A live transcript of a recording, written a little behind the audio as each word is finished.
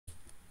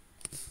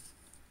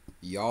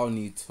y'all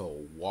need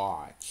to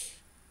watch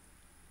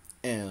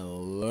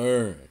and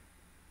learn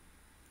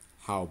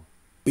how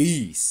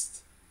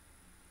beast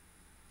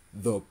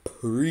the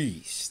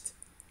priest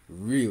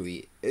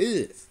really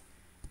is.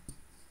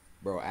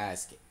 Bro,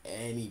 ask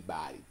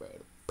anybody, bro.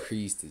 The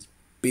priest is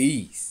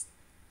beast.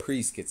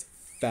 Priest gets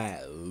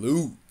fat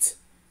loot.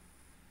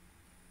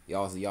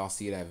 Y'all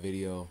see that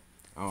video?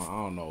 I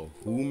don't know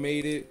who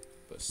made it,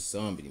 but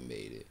somebody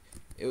made it.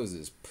 It was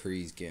this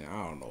priest getting,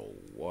 I don't know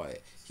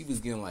what. He was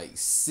getting like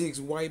 6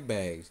 white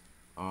bags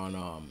on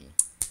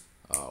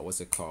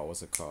what's it called?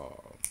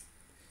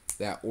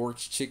 That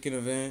Orch chicken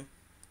event.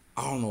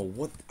 I don't know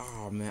what.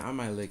 Oh man, I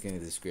might link in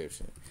the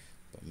description.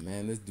 But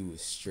man, this dude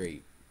is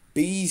straight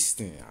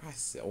beasting. I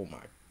said, oh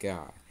my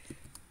god.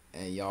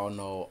 And y'all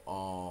know,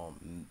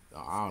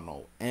 I don't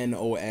know,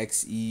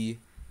 Noxe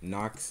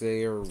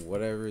Noxe or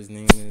whatever his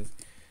name is.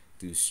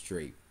 Dude,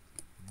 straight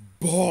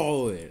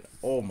balling.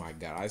 Oh my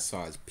god, I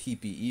saw his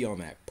PPE on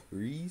that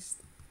priest.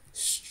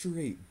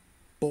 Straight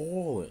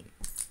balling.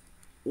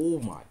 Oh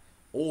my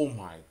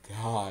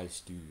gosh,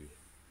 dude.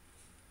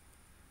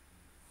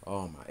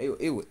 Oh my,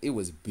 it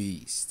was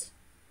beast.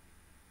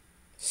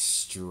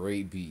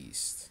 Straight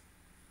beast.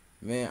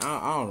 Man,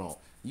 I don't know.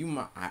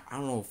 I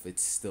don't know if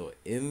it's still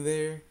in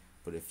there,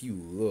 but if you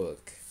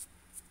look,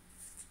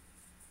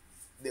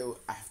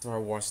 after I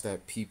watched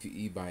that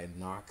PPE by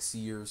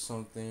Noxie or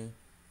something,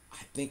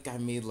 I think I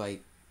made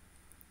like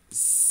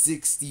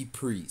 60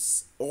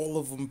 priests, all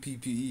of them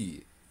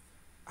PPE.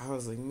 I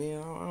was like, man,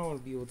 I don't want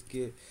to be able to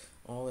get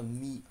all the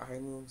meat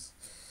items.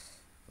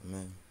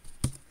 Man,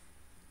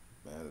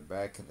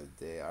 back in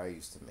the day, I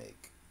used to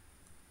make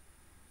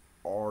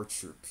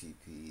archer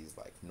PPs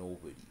like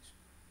nobody's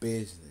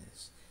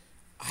business.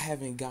 I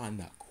haven't gotten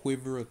a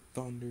quiver of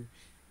thunder,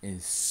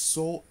 and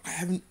so I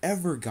haven't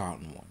ever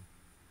gotten one.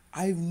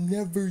 I've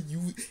never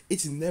used.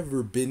 It's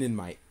never been in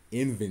my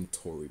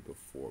inventory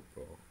before,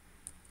 bro.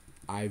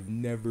 I've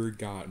never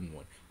gotten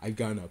one. I've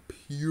gotten a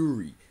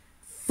Fury.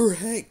 For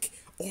heck,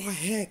 oh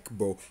heck,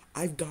 bro.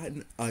 I've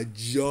gotten a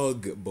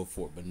jug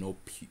before, but no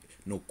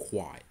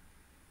quad,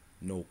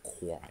 no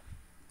quad.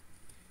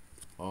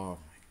 Oh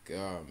my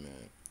god,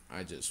 man.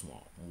 I just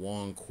want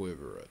one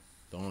quiver of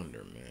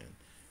thunder, man.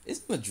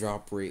 Isn't the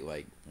drop rate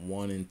like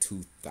 1 in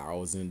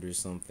 2,000 or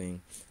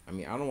something? I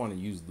mean, I don't want to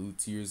use loot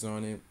tiers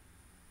on it,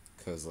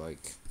 cause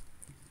like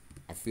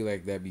I feel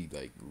like that'd be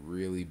like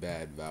really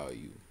bad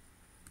value.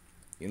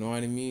 You know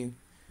what I mean?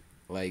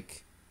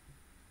 Like,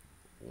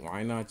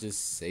 why not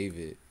just save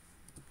it?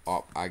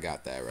 Oh, I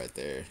got that right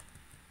there.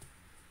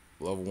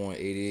 Level 1,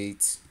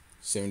 88,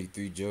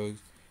 73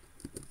 jugs.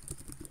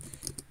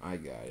 I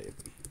got it.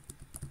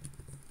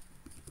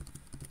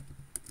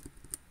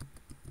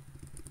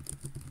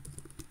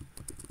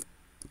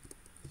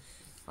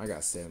 I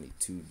got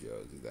 72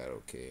 jugs. Is that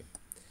okay?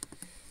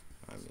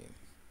 I mean,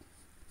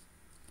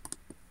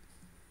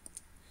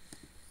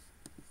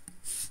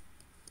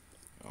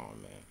 oh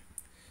man,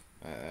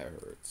 that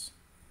hurts.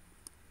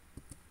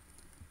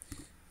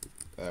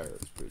 That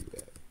hurts pretty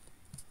bad.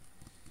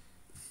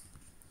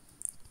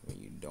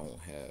 When you don't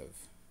have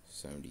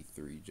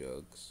 73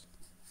 jugs,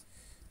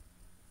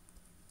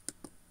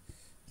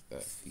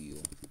 that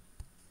feel.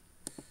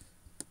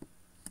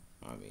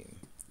 I mean,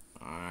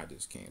 I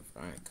just came.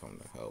 I ain't come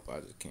to help. I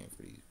just came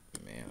for these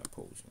mana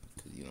potions,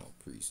 cause you know,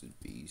 priest is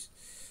beast.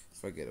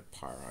 If I get a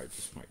pyro, I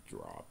just might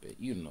drop it.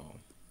 You know,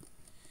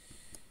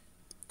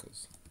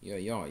 cause yeah,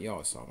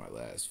 y'all saw my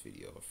last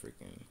video.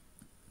 Freaking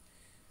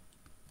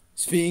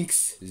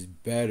Sphinx is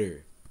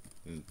better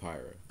than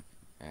pyro.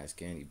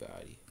 Ask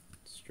anybody.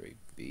 Straight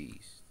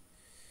beast.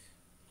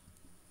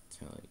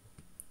 I'm telling you.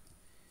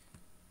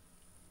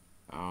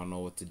 I don't know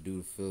what to do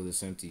to fill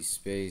this empty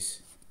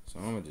space, so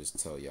I'm gonna just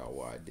tell y'all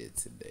what I did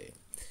today.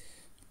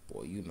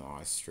 Well, you know,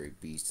 I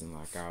straight beasting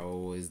like I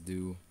always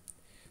do.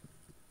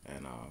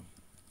 And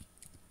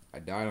I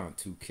died on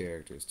 2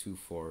 characters, 2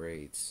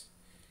 4-8s.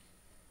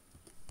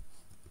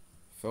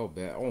 Felt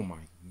bad. Oh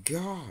my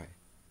god.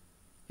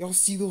 Y'all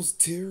see those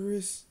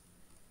terrorists?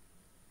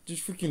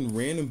 Just freaking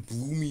ran and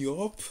blew me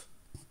up?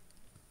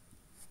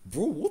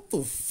 Bro, what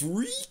the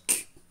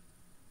freak?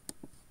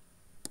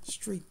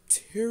 Straight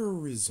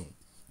terrorism.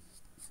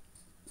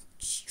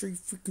 Straight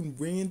freaking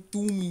ran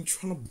through me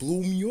trying to blow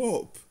me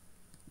up.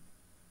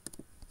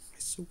 I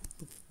said, what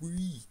the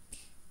freak?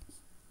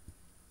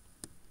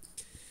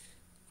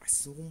 I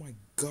said, oh my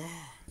gosh.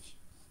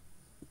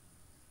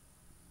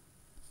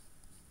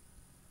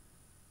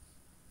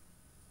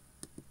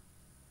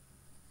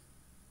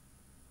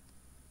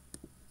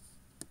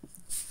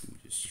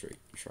 Dude just straight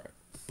try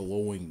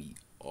blowing me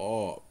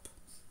up.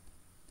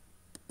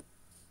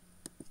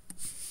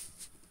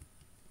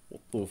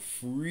 What the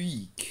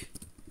freak?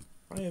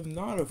 I am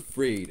not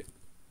afraid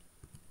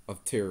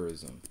of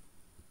terrorism.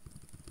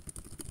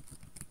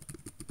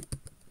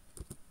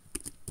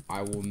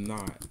 I will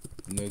not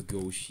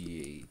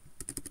negotiate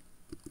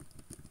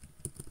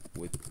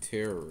with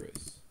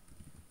terrorists.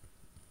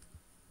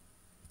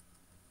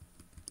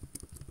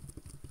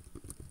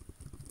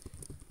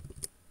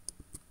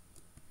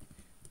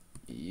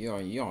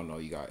 y'all know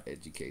you gotta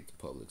educate the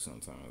public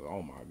sometimes.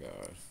 Oh my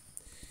god.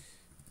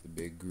 The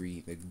big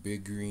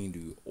green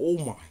dude. Oh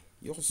my,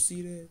 y'all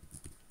see that?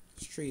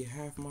 Straight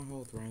half my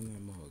health right in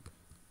that mug.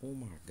 Oh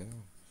my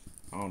god.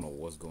 I don't know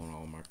what's going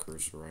on with my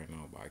cursor right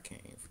now, but I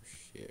can't aim for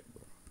shit,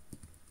 bro.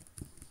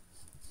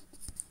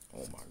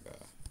 Oh my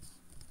god.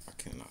 I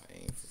cannot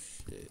aim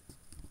for shit.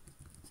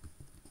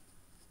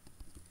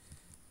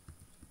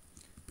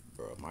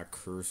 Bro, my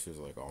cursor's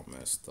like all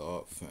messed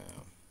up, fam.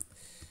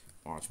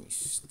 Watch me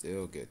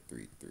still get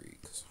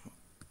 3-3, cause I'm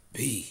a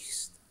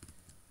beast.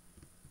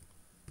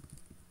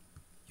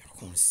 Y'all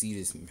gonna see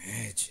this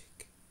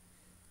magic.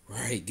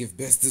 Right, give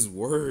best his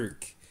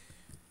work.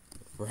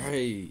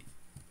 Right.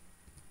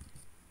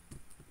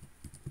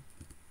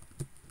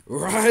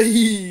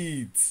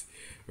 Right.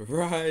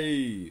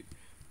 Right.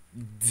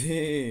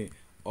 Dang.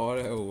 All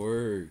that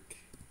work.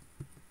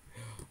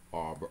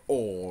 Oh, bro.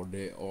 Oh,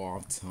 that. Oh,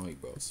 I'm telling you,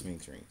 bro.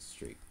 Sphinx ring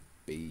straight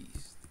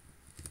beast.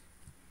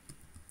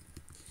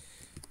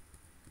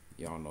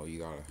 Y'all know you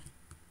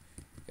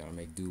gotta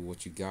make do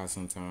what you got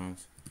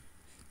sometimes.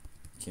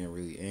 Can't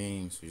really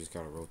aim, so you just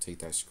gotta rotate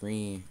that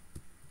screen.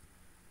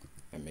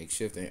 That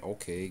makeshift ain't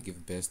okay.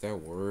 Give best that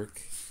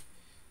work.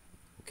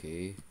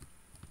 Okay.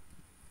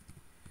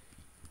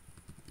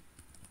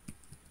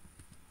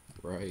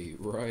 Right,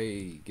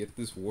 right. Get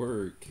this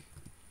work.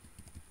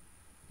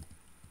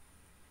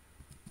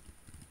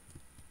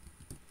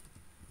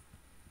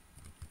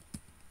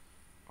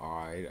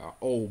 Alright.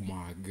 Oh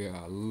my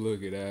god.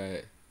 Look at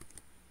that.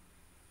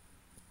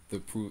 The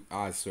proof.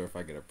 I swear if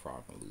I get a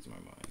prop, I'm gonna lose my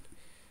mind.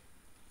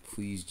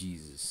 Please,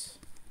 Jesus.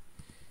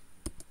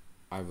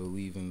 I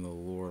believe in the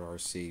Lord our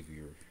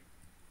Savior.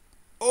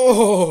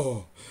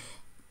 Oh!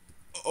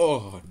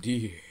 Oh,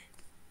 dear.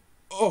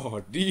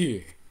 Oh,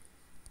 dear.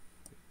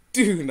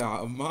 Do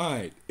not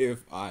mind if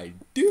I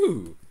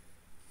do.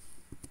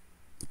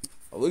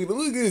 Oh, look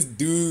at this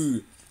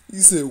dude. He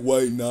said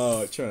white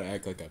nah, trying to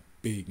act like a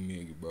big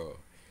nigga, bro.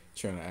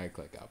 Trying to act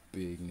like a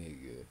big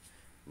nigga.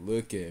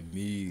 Look at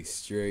me,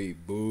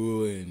 straight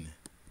booing.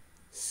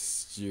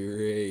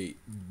 Straight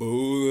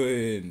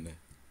booing.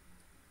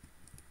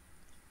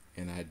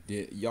 And I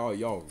did, y'all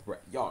do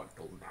not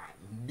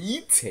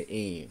need to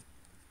aim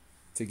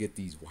to get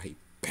these white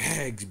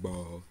bags,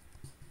 bro.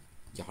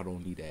 Y'all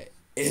don't need that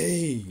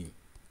aim.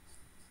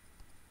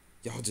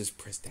 Y'all just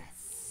press that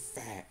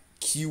fat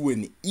Q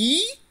and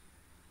E.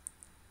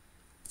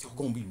 Y'all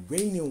gonna be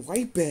raining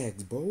white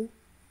bags, bro.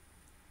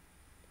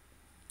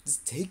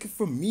 Just take it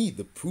from me.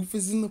 The proof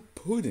is in the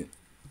pudding.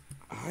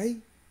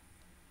 I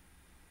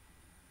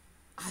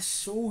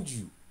showed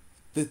you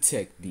the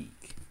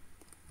technique.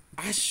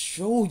 I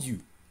showed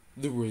you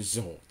the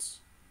results.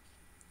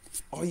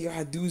 All you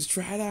gotta do is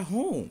try it at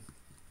home.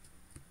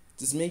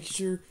 Just make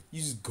sure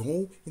you just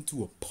go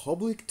into a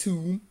public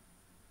tomb.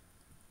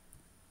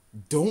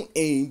 Don't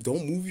aim.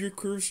 Don't move your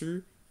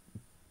cursor.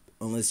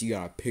 Unless you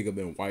gotta pick up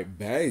in white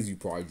bags, you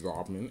probably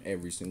drop in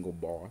every single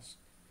boss.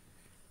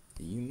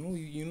 You know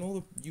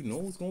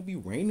it's gonna be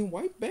raining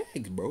white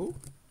bags, bro.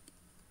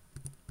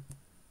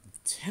 I'm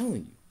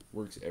telling you,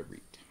 works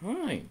every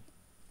time.